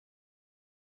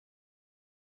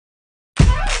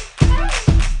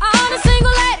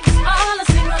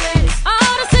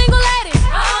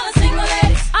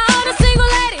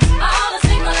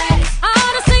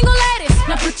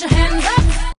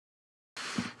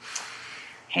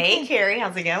Hey, Carrie,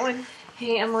 how's it going?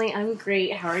 Hey, Emily, I'm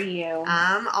great. How are you?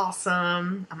 I'm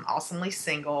awesome. I'm awesomely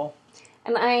single.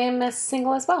 And I am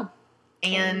single as well.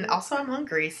 And also I'm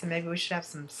hungry, so maybe we should have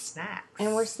some snacks.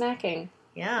 And we're snacking.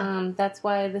 Yeah. That's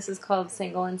why this is called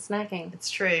Single and Snacking. It's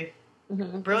true.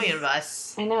 Mm-hmm. Brilliant of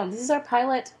us. I know. This is our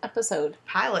pilot episode.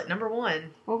 Pilot number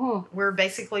 1. Mm-hmm. We're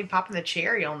basically popping the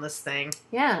cherry on this thing.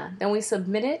 Yeah. Then we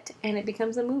submit it, and it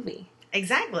becomes a movie.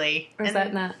 Exactly. Or is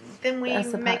that not? Then we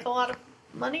make a lot of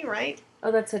money, right? Oh,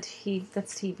 that's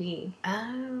TV.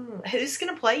 Oh. Who's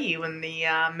going to play you in the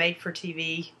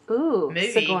made-for-TV Ooh,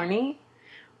 movie? Sigourney.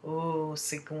 Ooh,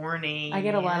 Sigourney. I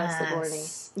get a lot of Sigourney.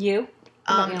 You?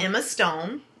 Emma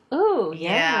Stone. Ooh,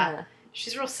 yeah.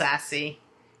 She's real sassy.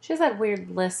 She has that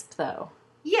weird lisp, though.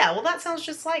 Yeah, well, that sounds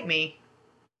just like me.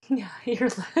 Yeah, your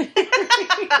lisp.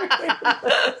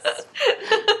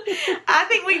 I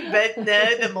think we both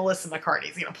know that Melissa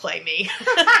McCarthy's going to play me.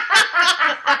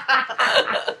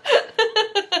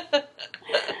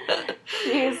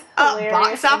 She's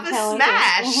box office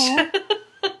smash.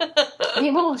 Mm-hmm.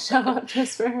 People will show up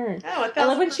just for her. Oh, I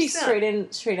love when she straight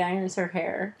irons her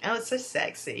hair. Oh, it's so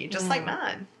sexy, just like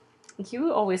mine.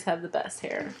 You always have the best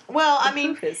hair. Well, The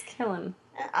proof is killing.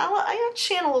 I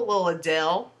channel a little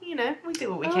Adele. You know, we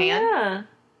do what we can. Yeah.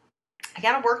 I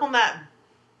got to work on that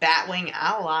Batwing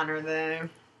eyeliner, though.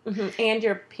 Mm-hmm. And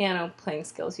your piano playing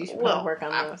skills. You should probably work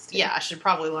on those, too. Yeah, I should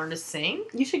probably learn to sing.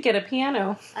 You should get a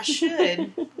piano. I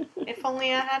should. If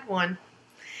only I had one.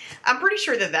 I'm pretty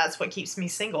sure that that's what keeps me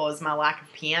single is my lack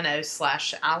of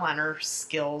piano/eyeliner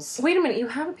skills. Wait a minute, you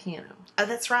have a piano. Oh,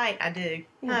 that's right, I do.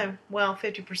 Yeah. Oh, well,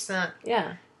 50%.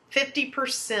 Yeah.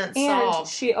 50% And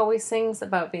solved. she always sings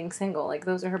about being single. Like,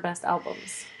 those are her best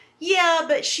albums. Yeah,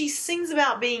 but she sings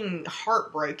about being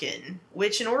heartbroken,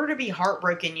 which in order to be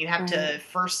heartbroken, you have to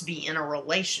first be in a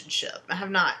relationship. I have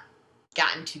not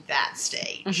gotten to that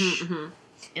stage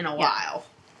in a while.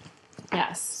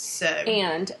 Yes. So.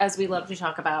 And, as we love to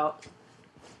talk about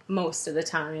most of the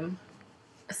time,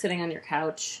 sitting on your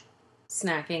couch,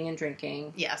 snacking and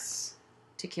drinking. Yes.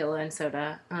 Tequila and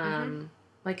soda.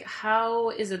 Like, how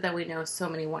is it that we know so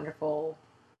many wonderful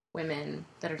women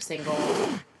that are single,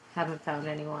 haven't found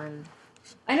anyone?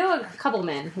 I know a couple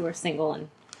men who are single and,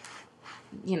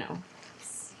 you know,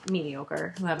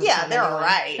 mediocre. Who haven't found they're anyone. all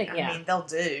right. But, I mean, they'll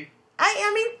do.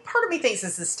 I mean, part of me thinks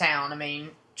this is town. I mean,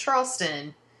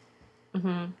 Charleston.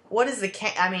 Mm-hmm. What is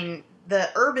the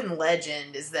urban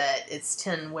legend is that it's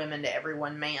 10 women to every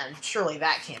one man. Surely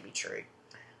that can't be true.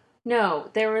 No,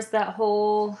 there was that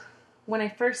whole... When I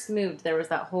first moved, there was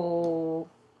that whole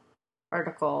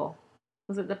article.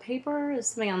 Was it the paper or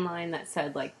something online that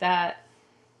said, like, that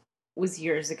was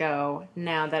years ago.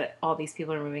 Now that all these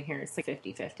people are moving here, it's like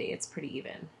 50-50. It's pretty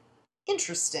even.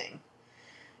 Interesting.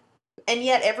 And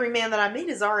yet every man that I meet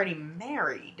is already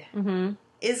married. Mm-hmm.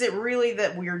 Is it really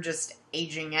that we're just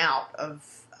aging out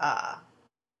of... are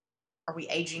we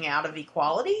aging out of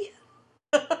equality?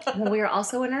 Well, we are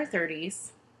also in our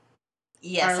 30s.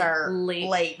 Yes, our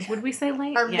late. Would we say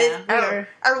late? Our yeah,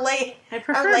 our late. I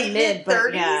prefer our late mid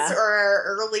 30s or our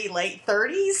early late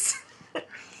 30s.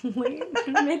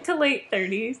 Mid to late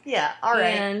 30s. Yeah, all right.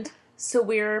 And so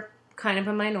we're kind of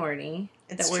a minority.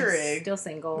 It's we're still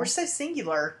single. We're so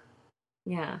singular.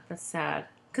 Yeah, that's sad.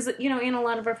 Because, you know, and a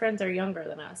lot of our friends are younger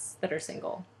than us that are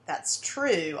single. That's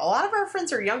true. A lot of our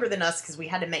friends are younger than us because we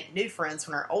had to make new friends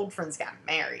when our old friends got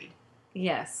married.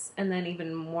 Yes, and then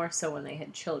even more so when they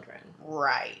had children.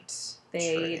 Right.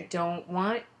 They don't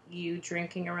want you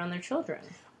drinking around their children.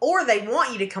 Or they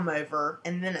want you to come over,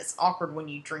 and then it's awkward when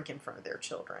you drink in front of their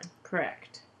children.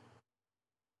 Correct.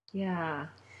 Yeah.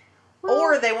 Well,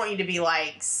 or they want you to be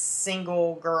like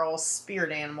single girl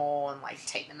spirit animal and like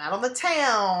take them out on the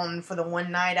town for the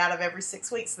one night out of every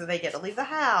 6 weeks that they get to leave the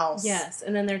house. Yes,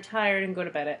 and then they're tired and go to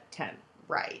bed at 10.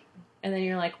 Right. And then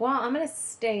you're like, well, I'm going to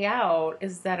stay out.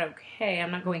 Is that okay? I'm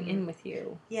not going in with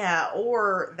you. Yeah,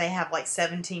 or they have like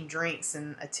 17 drinks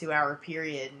in a 2-hour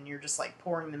period and you're just like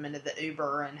pouring them into the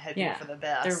Uber and hoping for the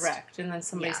best. They're wrecked. And then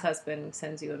somebody's husband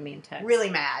sends you a mean text.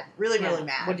 Really mad. Really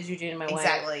mad. What did you do to my wife?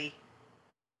 Exactly.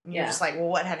 You're just like, well,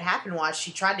 what had happened was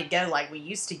she tried to go like we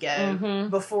used to go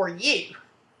before you.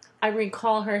 I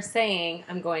recall her saying,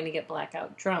 I'm going to get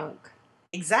blackout drunk.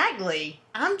 Exactly.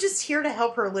 I'm just here to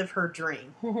help her live her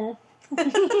dream.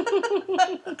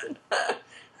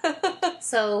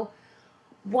 So,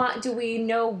 what do we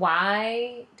know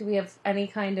why? Do we have any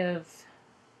kind of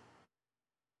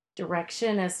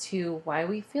direction as to why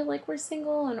we feel like we're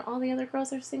single and all the other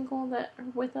girls are single that are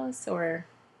with us? Or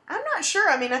I'm not sure.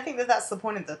 I mean, I think that that's the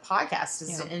point of the podcast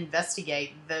is to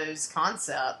investigate those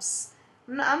concepts.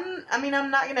 I'm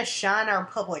not going to shine our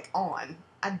public on.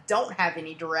 I don't have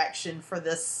any direction for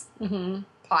this Mm-hmm.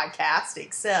 podcast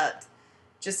except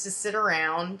just to sit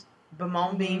around,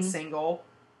 bemoan being Mhm. single,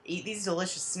 eat these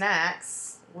delicious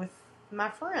snacks with my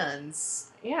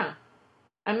friends. Yeah.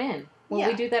 I'm in. Well, Yeah.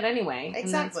 we do that anyway. Exactly.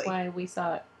 And that's why we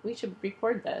thought we should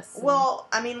record this. And Well,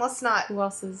 I mean, let's who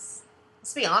else is...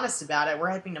 be honest about it.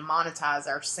 We're hoping to monetize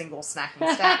our single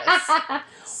snacking status.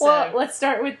 So, well, let's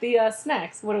start with the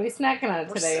snacks. What are we snacking on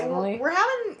today, Emily?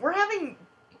 We're having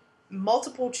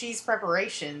multiple cheese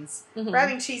preparations. Mhm. We're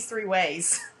having cheese 3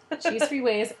 ways. Cheese 3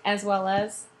 ways, as well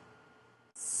as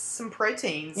some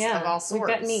proteins yeah, of all sorts.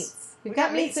 we've got meats. We've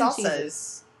got meats and also.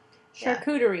 cheeses.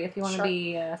 Charcuterie, if you want to Char-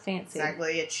 be fancy.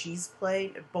 Exactly, a cheese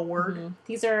plate, a board. Mhm.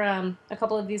 These are a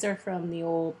couple of these are from the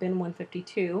old bin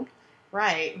 152.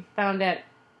 Right.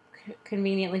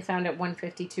 Conveniently found at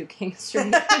 152 King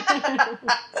Street.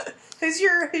 Who's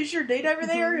your dude over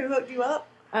there who hooked you up?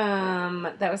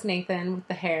 That was Nathan with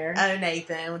the hair. Oh,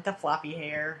 Nathan with the floppy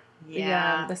hair.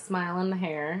 Yeah. The smile and the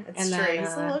hair. It's and true. then,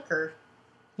 He's a looker.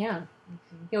 Yeah.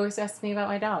 He always asks me about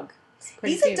my dog.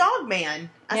 He's a dog man.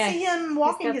 Yeah. I see him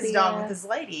walking got his the, dog with his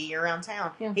lady around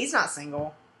town. Yeah. He's not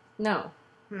single. No.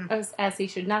 As he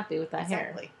should not be with that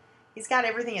Exactly. hair. He's got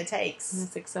everything it takes. And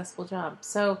a successful job.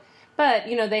 So, but,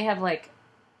 they have,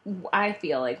 I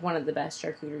feel like one of the best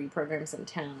charcuterie programs in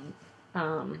town.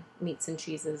 Meats and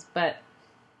cheeses. But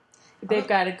they've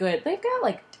got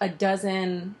like a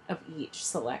dozen of each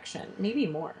selection. Maybe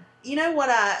more. You know what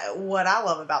I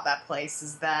love about that place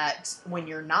is that when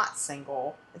you're not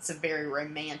single, it's a very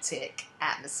romantic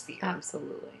atmosphere.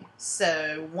 Absolutely.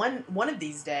 So one of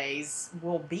these days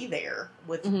we'll be there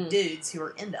with dudes who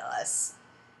are into us.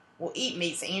 We'll eat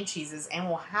meats and cheeses, and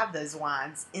we'll have those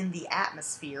wines in the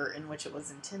atmosphere in which it was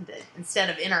intended,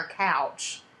 instead of in our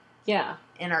couch. Yeah.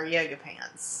 In our yoga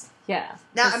pants. Yeah.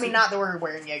 Now, I mean, not that we're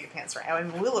wearing yoga pants right now. I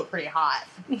mean, we look pretty hot.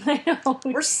 I know.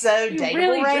 We're so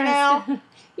dateable right now.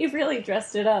 You've really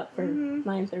dressed it up for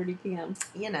 9:30 p.m.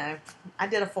 You know, I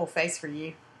did a full face for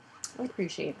you. I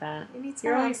appreciate that. Anytime.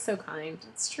 You're always so kind.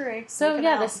 It's true. So,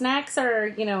 yeah, the snacks are,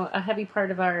 a heavy part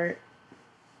of our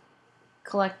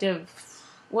collective,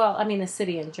 well, I mean, the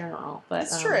city in general. But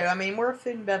it's true. I mean, we're a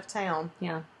food and bev town.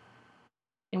 Yeah.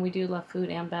 And we do love food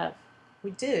and bev.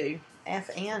 We do. F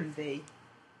and B.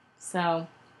 So,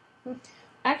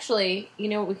 actually,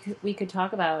 what we could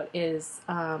talk about is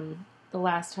the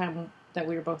last time that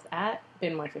we were both at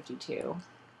Bin 152.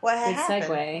 What had Good happened?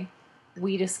 segue.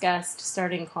 We discussed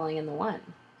starting Calling in the One.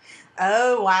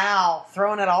 Oh, wow.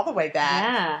 Throwing it all the way back.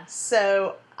 Yeah.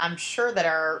 So, I'm sure that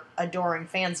our adoring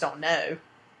fans don't know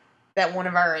that one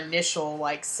of our initial,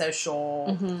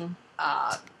 social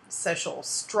social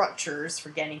structures for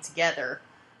getting together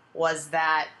was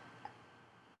that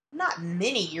not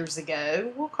many years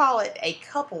ago, we'll call it a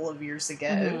couple of years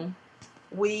ago,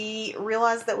 we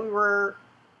realized that we were,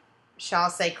 shall I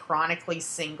say, chronically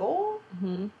single,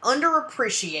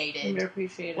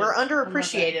 underappreciated. We're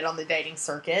underappreciated on the dating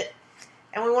circuit,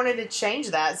 and we wanted to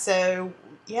change that. So,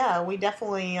 yeah, we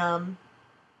definitely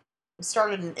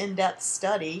started an in-depth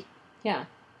study. Yeah.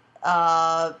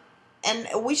 And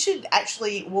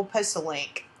we'll post a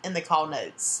link in the call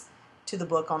notes to the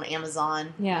book on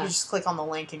Amazon. Yeah. You just click on the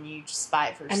link and you just buy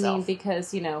it for yourself. I mean,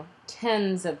 because,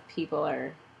 tens of people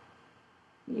are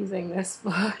using this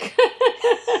book.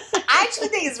 I actually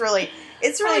think it's really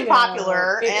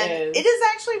popular. It is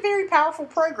actually a very powerful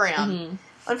program.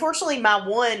 Unfortunately, my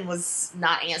one was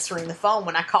not answering the phone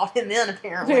when I called him in,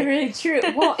 apparently. Very true.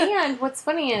 Well, and what's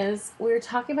funny is we were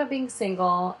talking about being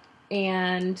single,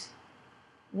 and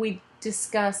we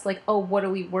discussed, what are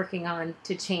we working on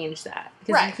to change that?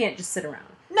 Because you can't just sit around.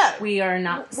 No. We are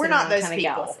not We're not those kind of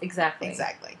people. gals. Exactly.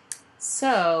 Exactly.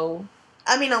 So.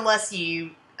 I mean, unless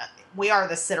we are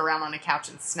the sit around on a couch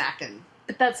and snack and.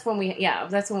 But that's when we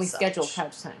schedule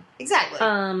couch time. Exactly.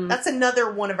 That's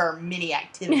another one of our many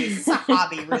activities. It's a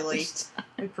hobby, really.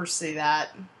 We pursue that.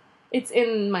 It's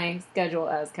in my schedule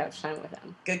as couch time with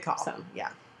him. Good call. So. Yeah.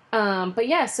 But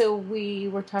yeah, so we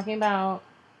were talking about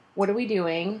what are we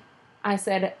doing? I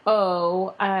said,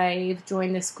 I've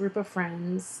joined this group of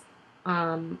friends,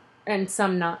 and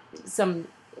some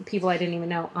people I didn't even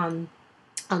know on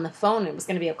the phone. It was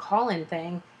going to be a call-in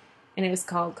thing, and it was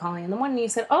called Calling in the One. And you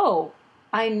said,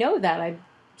 I know that.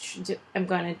 I'm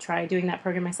going to try doing that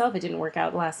program myself. It didn't work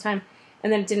out the last time,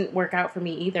 and then it didn't work out for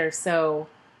me either. So,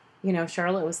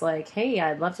 Charlotte was like, hey,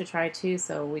 I'd love to try too.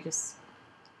 So we just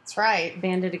That's right.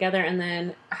 banded together. And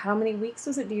then how many weeks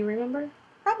was it? Do you remember?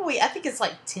 Probably, I think it's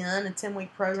like 10, a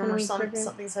 10-week program or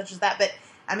something such as that. But,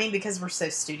 I mean, because we're so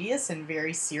studious and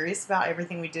very serious about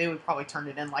everything we do, we probably turned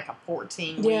it in like a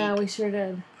 14-week Yeah, we sure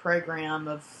did. program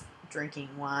of drinking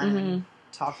wine and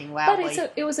talking loudly.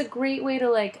 But it was a great way to,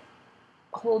 like,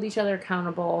 hold each other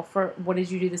accountable for what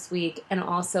did you do this week, and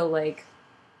also, like,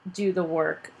 do the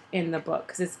work in the book,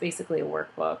 because it's basically a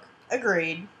workbook.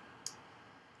 Agreed.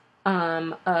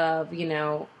 Of, you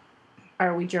know,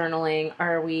 are we journaling?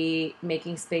 Are we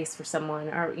making space for someone?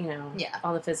 Are, you know,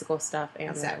 all the physical stuff. And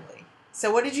exactly.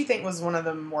 So what did you think was one of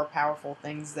the more powerful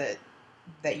things that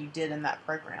you did in that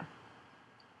program?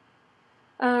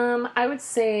 I would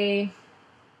say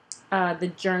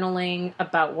the journaling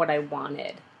about what I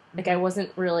wanted. Like, I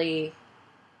wasn't really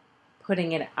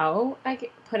putting it out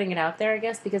there, I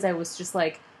guess, because I was just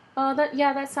like, oh,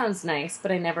 that sounds nice,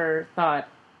 but I never thought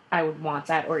I would want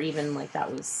that, or even, like, that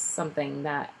was something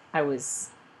that I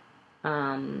was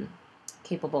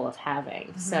capable of having.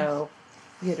 Mm-hmm. So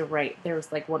we had to write, there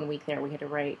was, like, 1 week there we had to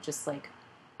write just, like,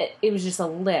 it was just a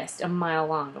list, a mile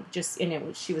long, of just,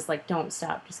 and she was like, don't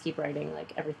stop, just keep writing,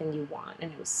 like, everything you want.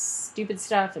 And it was stupid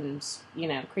stuff and, you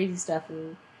know, crazy stuff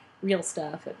and real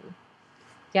stuff, and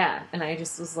yeah, and I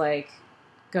just was like,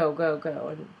 go, go, go,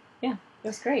 and yeah, it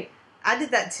was great. I did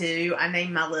that too. I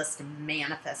named my list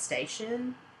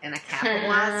Manifestation, and I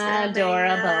capitalized it.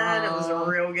 Adorable. And it was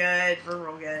real good,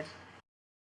 real good.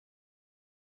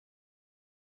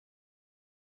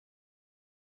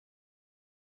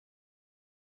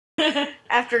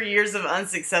 After years of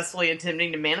unsuccessfully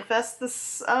attempting to manifest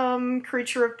this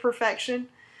creature of perfection.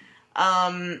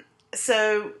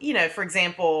 So, you know, for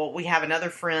example, we have another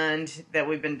friend that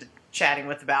we've been chatting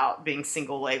with about being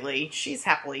single lately. She's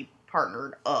happily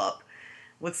partnered up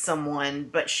with someone,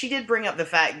 but she did bring up the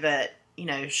fact that, you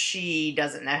know, she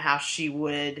doesn't know how she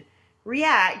would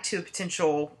react to a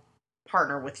potential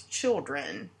partner with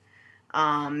children.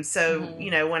 You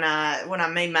know, when I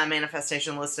made my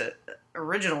manifestation list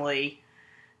originally,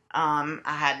 I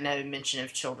had no mention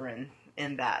of children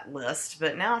in that list,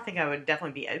 but now I think I would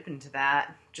definitely be open to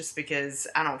that, just because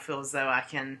I don't feel as though I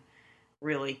can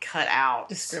really cut out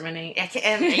discriminate. I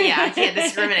can't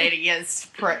discriminate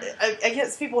against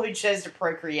people who chose to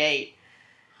procreate.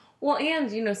 Well, and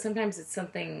you know, sometimes it's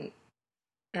something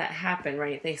that happened,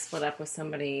 right? They split up with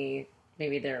somebody,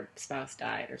 maybe their spouse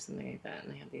died or something like that,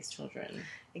 and they have these children.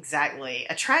 Exactly.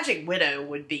 A tragic widow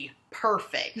would be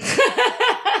perfect.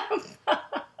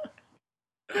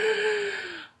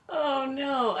 Oh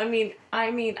no! I mean,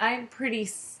 I'm pretty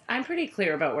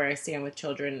clear about where I stand with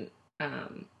children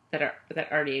that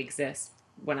already exist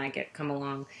when I come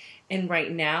along. And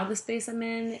right now, the space I'm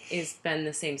in has been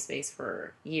the same space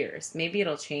for years. Maybe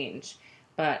it'll change,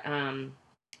 but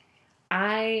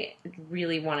I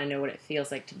really want to know what it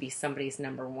feels like to be somebody's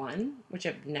number one, which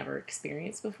I've never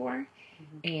experienced before.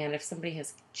 Mm-hmm. And if somebody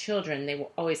has children, they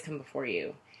will always come before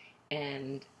you,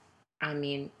 and I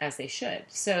mean, as they should.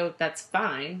 So that's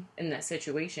fine in that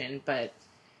situation. But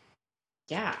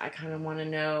yeah, I kind of want to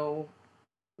know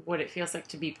what it feels like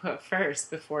to be put first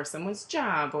before someone's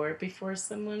job, or before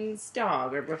someone's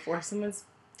dog, or before someone's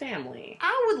family.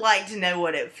 I would like to know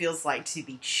what it feels like to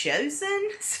be chosen.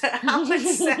 So I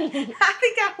think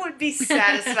I would be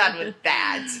satisfied with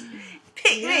that.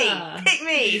 Pick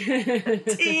me.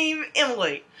 Team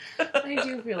Emily. I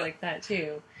do feel like that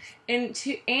too. And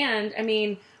I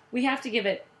mean, we have to give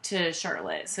it to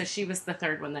Charlotte. So she was the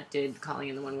third one that did Calling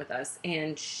in the One with us.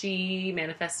 And she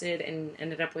manifested and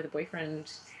ended up with a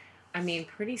boyfriend, I mean,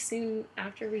 pretty soon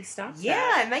after we stopped.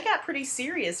 Yeah, and they got pretty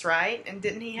serious, right? And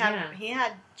didn't he have, he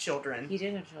had children. He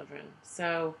did have children.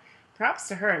 So props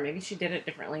to her. Maybe she did it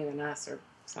differently than us or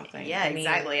something. Yeah,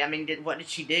 exactly. I mean, what did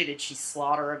she do? Did she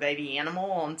slaughter a baby animal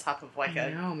on top of like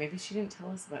a... No, maybe she didn't tell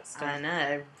us about stuff. I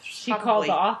know. She called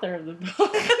the author of the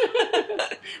book.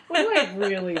 What do I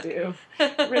really do?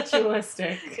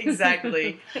 Ritualistic.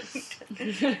 Exactly.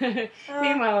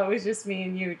 Meanwhile, it was just me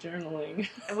and you journaling.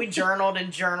 And we journaled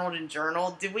and journaled and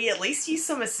journaled. Did we at least use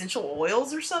some essential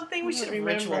oils or something? We should have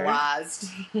ritualized.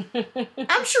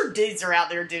 I'm sure dudes are out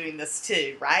there doing this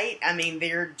too, right? I mean,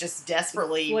 they're just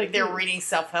desperately, they're reading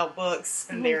self-help books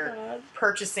and they're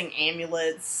purchasing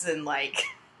amulets and like...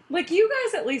 Like, you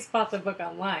guys at least bought the book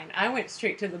online. I went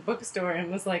straight to the bookstore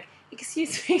and was like,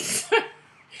 excuse me, sir.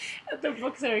 At the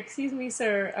bookstore, excuse me,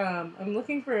 sir, I'm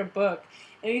looking for a book.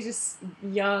 And he's just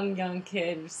young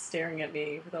kid just staring at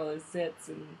me with all his zits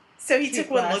and so he took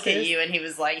one look at you and he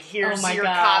was like, here's your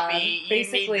copy.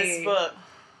 Basically, you need this book.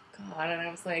 God, and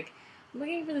I was like, I'm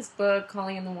looking for this book,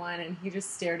 Calling in the One, and he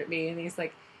just stared at me and he's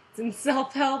like, it's in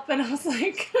self-help. And I was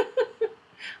like,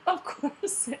 of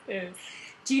course it is.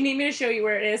 Do you need me to show you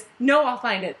where it is? No, I'll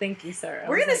find it. Thank you, sir.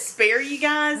 We're going to spare you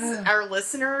guys, our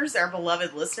listeners, our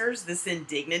beloved listeners, this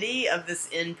indignity of this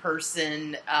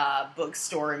in-person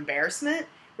bookstore embarrassment.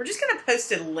 We're just going to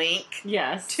post a link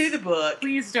to the book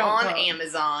Please don't on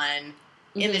Amazon.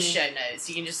 in the show notes.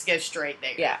 You can just go straight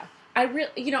there. Yeah.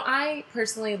 I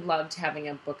personally loved having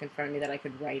a book in front of me that I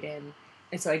could write in.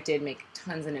 And so I did make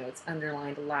tons of notes,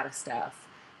 underlined a lot of stuff,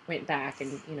 went back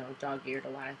and, dog-eared a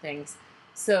lot of things.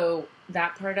 So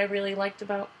that part I really liked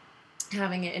about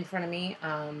having it in front of me.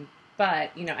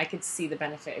 But, I could see the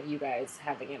benefit of you guys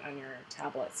having it on your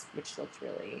tablets, which looked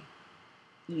really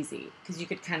easy because you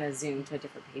could kind of zoom to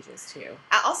different pages too.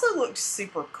 I also looked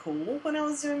super cool when I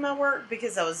was doing my work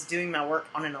because I was doing my work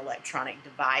on an electronic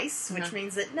device, which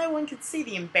means that no one could see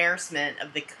the embarrassment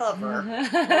of the cover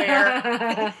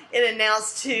where it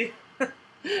announced to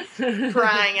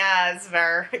prying eyes of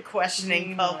our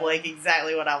questioning public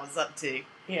exactly what I was up to.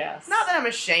 Yes. Not that I'm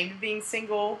ashamed of being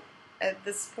single at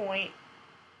this point.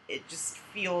 It just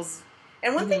feels...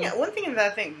 And one thing that I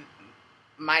think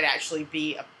might actually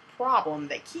be a problem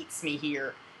that keeps me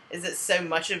here is that so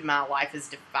much of my life is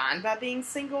defined by being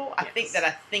single. I think that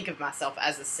I think of myself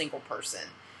as a single person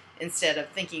instead of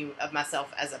thinking of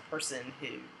myself as a person who,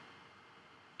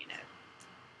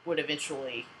 would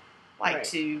eventually like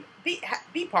to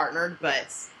be partnered, but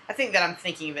I think that I'm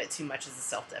thinking of it too much as a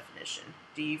self-definition.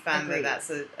 Do you find that that's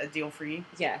a deal for you?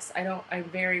 Yes. I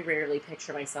very rarely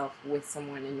picture myself with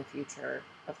someone in the future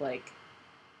of,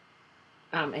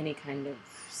 any kind of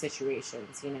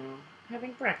situations,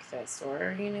 having breakfast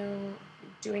or,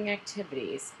 doing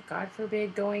activities. God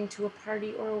forbid going to a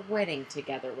party or a wedding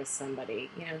together with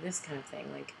somebody, this kind of thing.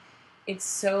 It's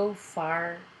so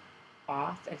far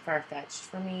off and far-fetched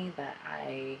for me that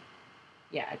I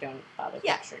don't bother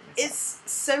picturing myself. It's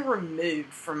so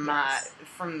removed from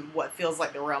from what feels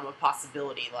like the realm of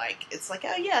possibility. It's like,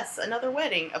 oh yes, another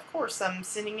wedding. Of course, I'm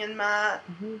sending in my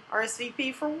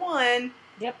RSVP for one.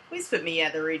 Yep. Please put me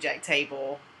at the reject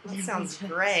table. That sounds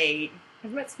great.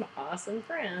 I've met some awesome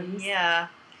friends. Yeah.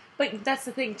 But that's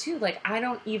the thing, too. I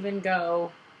don't even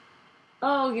go,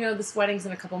 oh, this wedding's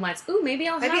in a couple months. Ooh, maybe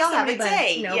I'll have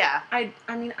Nope. Yeah.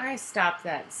 I stopped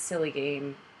that silly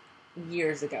game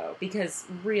years ago because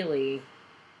really,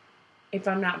 if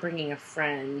I'm not bringing a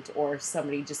friend or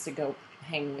somebody just to go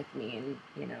hang with me and,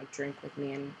 drink with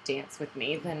me and dance with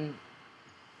me, then,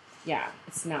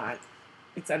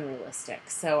 it's unrealistic.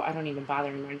 So I don't even bother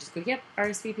anymore. I just go, yep,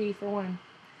 RSVP for one.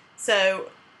 So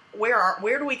where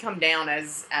do we come down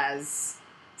as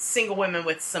single women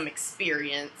with some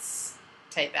experience?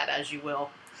 Take that as you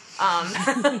will.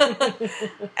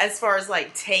 As far as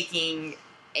taking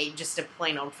just a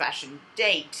plain old fashioned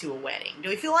date to a wedding, do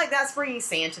we feel like that's bringing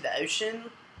sand to the ocean?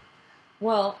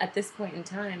 Well, at this point in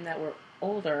time that we're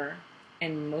older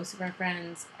and most of our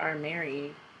friends are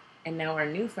married, and now our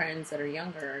new friends that are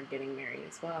younger are getting married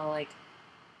as well,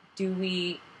 do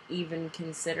we even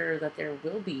consider that there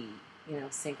will be,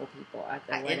 single people at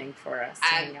the wedding for us to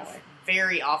hang out with?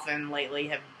 Very often lately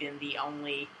have been the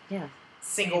only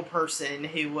single person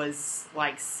who was,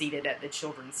 seated at the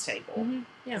children's table. Mm-hmm.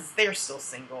 Yeah. 'Cause they're still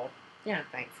single. Yeah.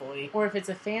 Thankfully. Or if it's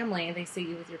a family, they see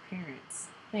you with your parents.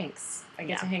 Thanks. I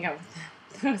get to hang out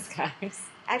with those guys.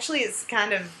 Actually, it's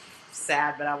kind of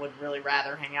sad, but I would really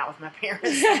rather hang out with my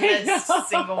parents than those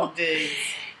single dudes.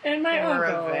 And my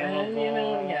uncle. And,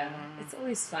 it's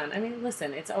always fun. I mean,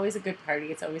 listen, it's always a good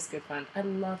party. It's always good fun. I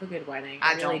love a good wedding.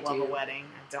 I really don't love a wedding.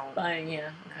 I don't. But,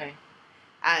 okay.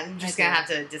 I'm just going to have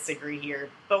to disagree here.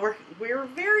 But we're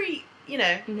very,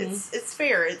 it's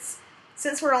fair.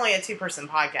 Since we're only a 2-person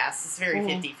podcast, it's very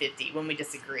 50-50 when we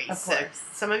disagree. Of so course.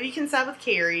 Some of you can side with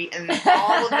Carrie, and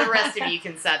all of the rest of you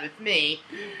can side with me.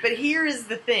 But here is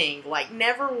the thing.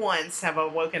 Never once have I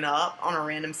woken up on a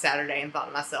random Saturday and thought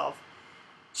to myself,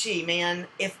 gee, man,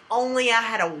 if only I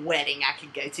had a wedding I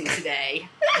could go to today.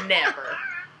 Never.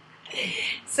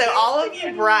 So all of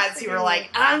you brides who are like,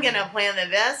 I'm going to plan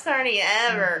the best party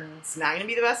ever. It's not going to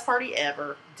be the best party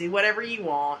ever. Do whatever you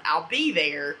want. I'll be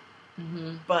there.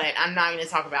 But I'm not going to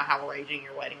talk about how raging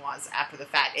your wedding was after the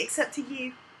fact, except to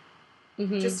you.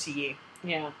 Just to you.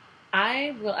 Yeah.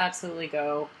 I will absolutely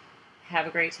go have a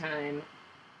great time.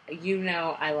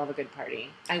 I love a good party.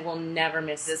 I will never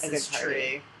miss a good party. This is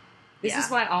true. This is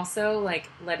why also,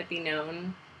 let it be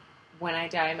known, when I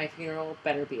die, my funeral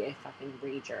better be a fucking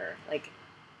rager.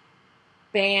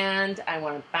 Band, I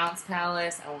want a bounce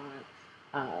palace, I want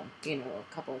a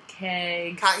couple of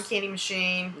kegs. Cotton candy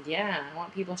machine. Yeah, I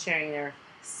want people sharing their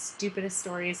stupidest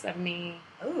stories of me.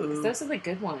 Ooh. Those are the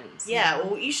good ones. Yeah,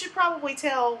 well, you should probably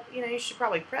you should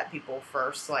probably prep people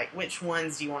first. Which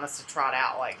ones do you want us to trot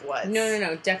out? What?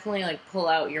 No. Definitely, pull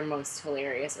out your most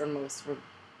hilarious or most,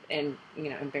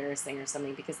 embarrassing or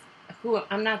something. Because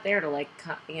I'm not there to,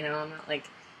 I'm not,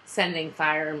 sending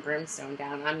fire and brimstone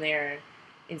down. I'm there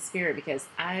in spirit because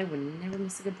I would never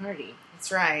miss a good party. That's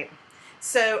right.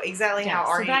 So exactly how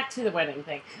are so you? back to the wedding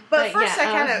thing. But first,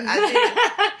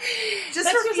 I just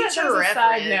for future reference,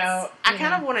 side note, I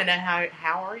kind of want to know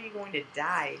how are you going to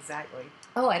die exactly?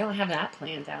 Oh, I don't have that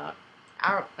planned out.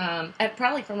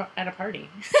 Probably at a party.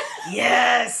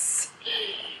 Yes.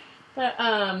 But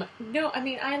no, I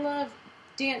mean, I love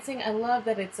dancing. I love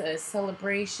that it's a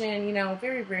celebration. You know,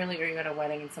 very rarely are you at a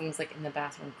wedding and someone's like in the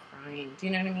bathroom crying. Do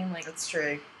you know what I mean? Like, that's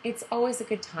true. It's always a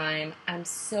good time. I'm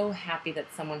so happy that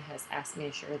someone has asked me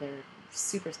to share their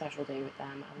super special day with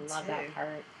them. I love that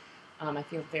part. I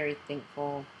feel very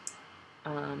thankful.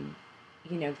 You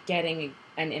know, getting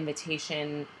an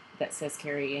invitation that says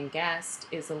Carrie and guest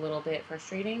is a little bit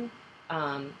frustrating.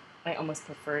 I almost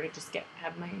prefer to just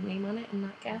have my name on it and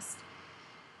not guest.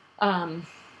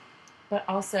 But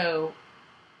also,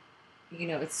 you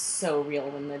know, it's so real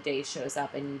when the day shows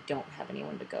up and you don't have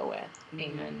anyone to go with,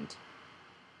 and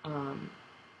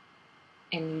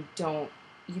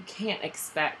you can't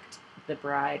expect the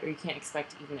bride, or you can't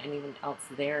expect even anyone else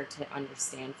there to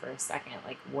understand for a second,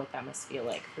 like, what that must feel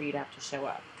like for you to have to show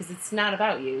up, because it's not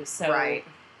about you. So right.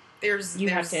 You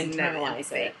have to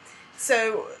internalize it.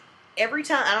 So every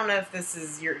time, I don't know if this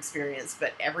is your experience,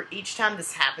 but each time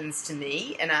this happens to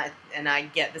me, and I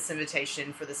get this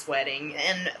invitation for this wedding,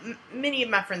 and many of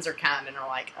my friends are kind and are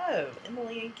like, "Oh,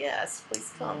 Emily and guest,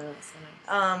 please come," that's so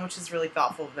nice. which is really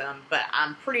thoughtful of them. But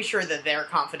I'm pretty sure that they're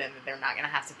confident that they're not going to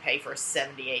have to pay for a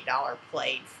 $78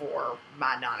 plate for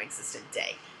my non-existent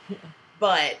day.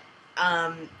 But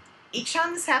each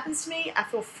time this happens to me, I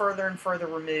feel further and further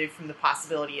removed from the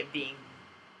possibility of being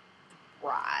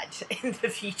bride in the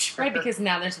future. Right, because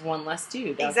now there's one less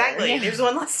dude. Exactly. There's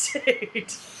one less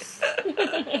dude.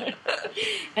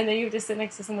 And then you have to sit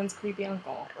next to someone's creepy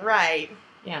uncle. Right.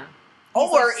 Yeah.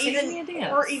 Or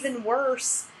even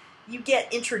worse, you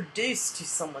get introduced to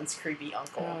someone's creepy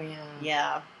uncle. Oh, yeah.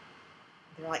 Yeah.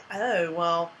 They're like, "Oh,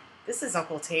 well, this is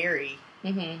Uncle Terry.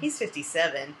 Mm-hmm. He's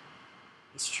 57.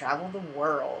 He's traveled the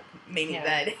world," meaning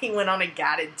that he went on a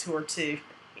guided tour to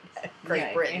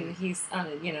Great Britain. And he's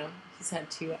he's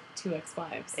had two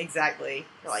ex-wives. Exactly.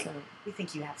 You're like, we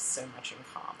think you have so much in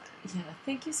common. Yeah,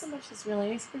 thank you so much. It's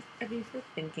really nice of you for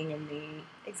thinking of me.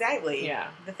 Exactly. Yeah.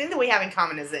 The thing that we have in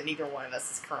common is that neither one of us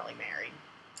is currently married.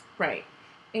 Right.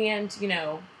 And, you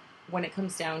know, when it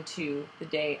comes down to the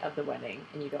day of the wedding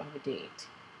and you don't have a date,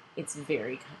 it's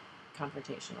very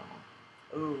confrontational.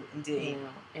 Ooh, indeed. You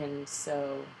know? And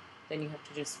so then you have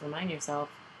to just remind yourself,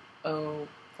 oh,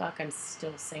 fuck, I'm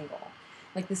still single.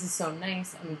 Like, this is so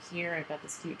nice. I'm here. I've got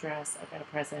this cute dress. I've got a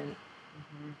present.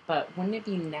 Mm-hmm. But wouldn't it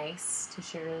be nice to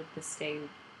share this day,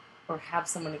 or have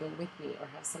someone to go with me, or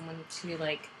have someone to,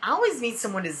 like... I always need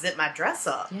someone to zip my dress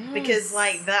up. Yes. Because,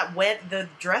 like, the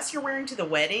dress you're wearing to the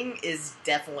wedding is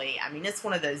definitely... I mean, it's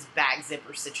one of those bag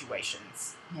zipper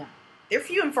situations. Yeah. They're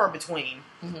few and far between.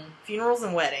 Mm-hmm. Funerals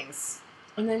and weddings.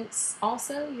 And then,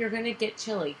 also, you're going to get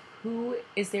chilly. Who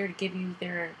is there to give you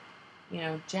their,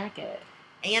 jacket?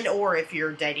 And or if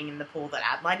you're dating in the pool that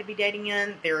I'd like to be dating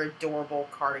in, their adorable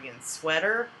cardigan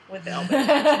sweater with elbow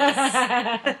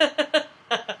patches.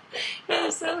 You're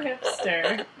so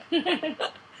hipster.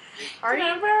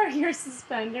 Remember your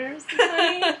suspenders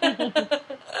tonight?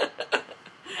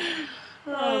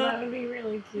 Oh, that would be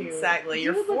really cute. Exactly.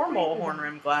 Your formal horn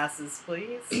rim glasses,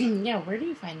 please. Yeah, where do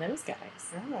you find those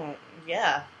guys? Oh,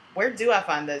 yeah. Where do I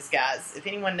find those guys? If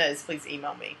anyone knows, please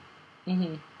email me.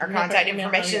 Mm-hmm. Our contact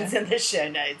information is in the show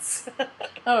notes.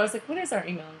 Oh, I was like, what is our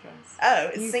email address? Oh,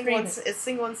 it's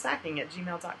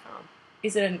singleandsnacking@gmail.com.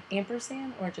 Is it an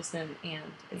ampersand or just an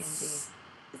and? It's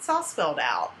all spelled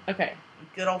out. Okay.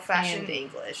 Good old-fashioned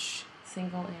English.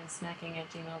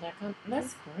 Singleandsnacking@gmail.com.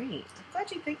 That's great. I'm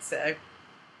glad you think so.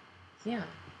 Yeah.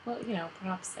 Well,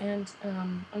 props and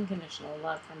unconditional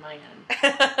love from my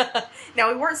end. Now,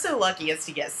 we weren't so lucky as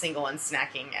to get Single and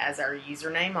Snacking as our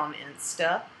username on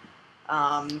Insta.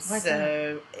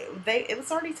 So it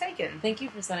was already taken. Thank you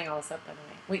for setting all this up, by the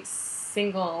way. Wait,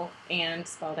 single and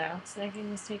spelled out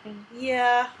snacking was taken?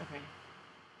 Yeah. Okay.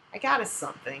 I got us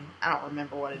something. I don't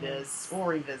remember what it is. We'll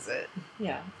revisit.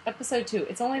 Yeah. Episode 2.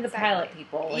 It's only the pilot,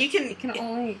 people. Like, you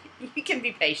can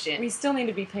be patient. We still need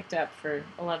to be picked up for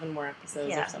 11 more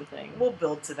episodes or something. We'll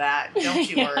build to that. Don't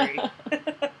you worry.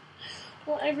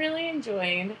 Well, I really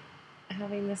enjoyed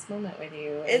having this moment with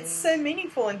you. It's so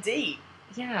meaningful and deep.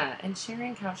 Yeah, and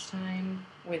sharing couch time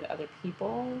with other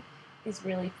people is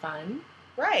really fun.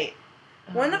 Right.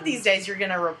 One of these days you're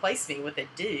going to replace me with a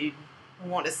dude who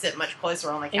want to sit much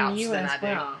closer on the couch than I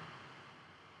do.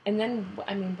 And then,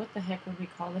 what the heck would we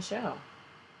call the show?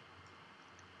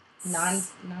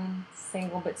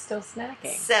 Non-single, but still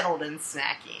snacking. Settled in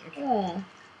snacking. Oh,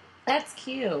 that's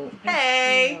cute.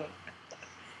 Hey!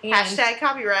 And, Hashtag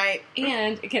copyright.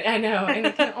 And I know, and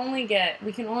we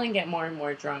can only get more and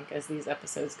more drunk as these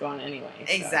episodes go on anyway.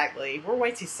 So. Exactly. We're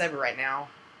way too sober right now.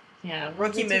 Yeah.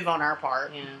 Rookie move on our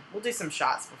part. Yeah. We'll do some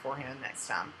shots beforehand next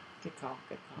time. Good call.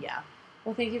 Yeah.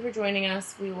 Well, thank you for joining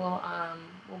us. We will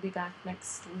we'll be back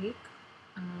next week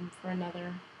for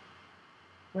another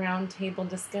round table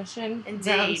discussion. Indeed.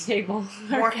 Round table.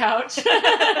 More couch.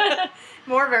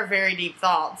 More of our very deep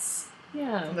thoughts.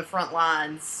 Yeah. From the front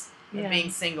lines of being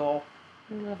single.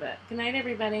 I love it. Good night,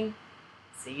 everybody.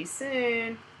 See you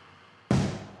soon.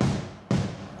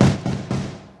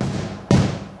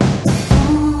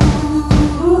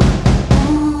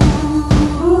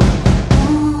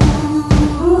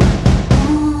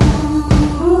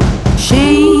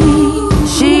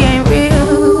 She ain't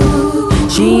real.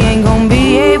 She ain't gonna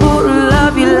be able to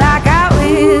love you like I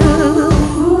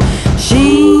will.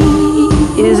 She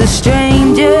is a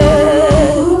stranger.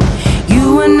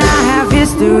 You and I have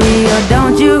history, or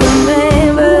don't you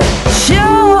remember?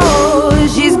 Sure,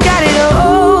 she's got it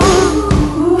all.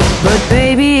 But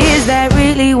baby, is that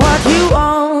really what you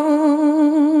want?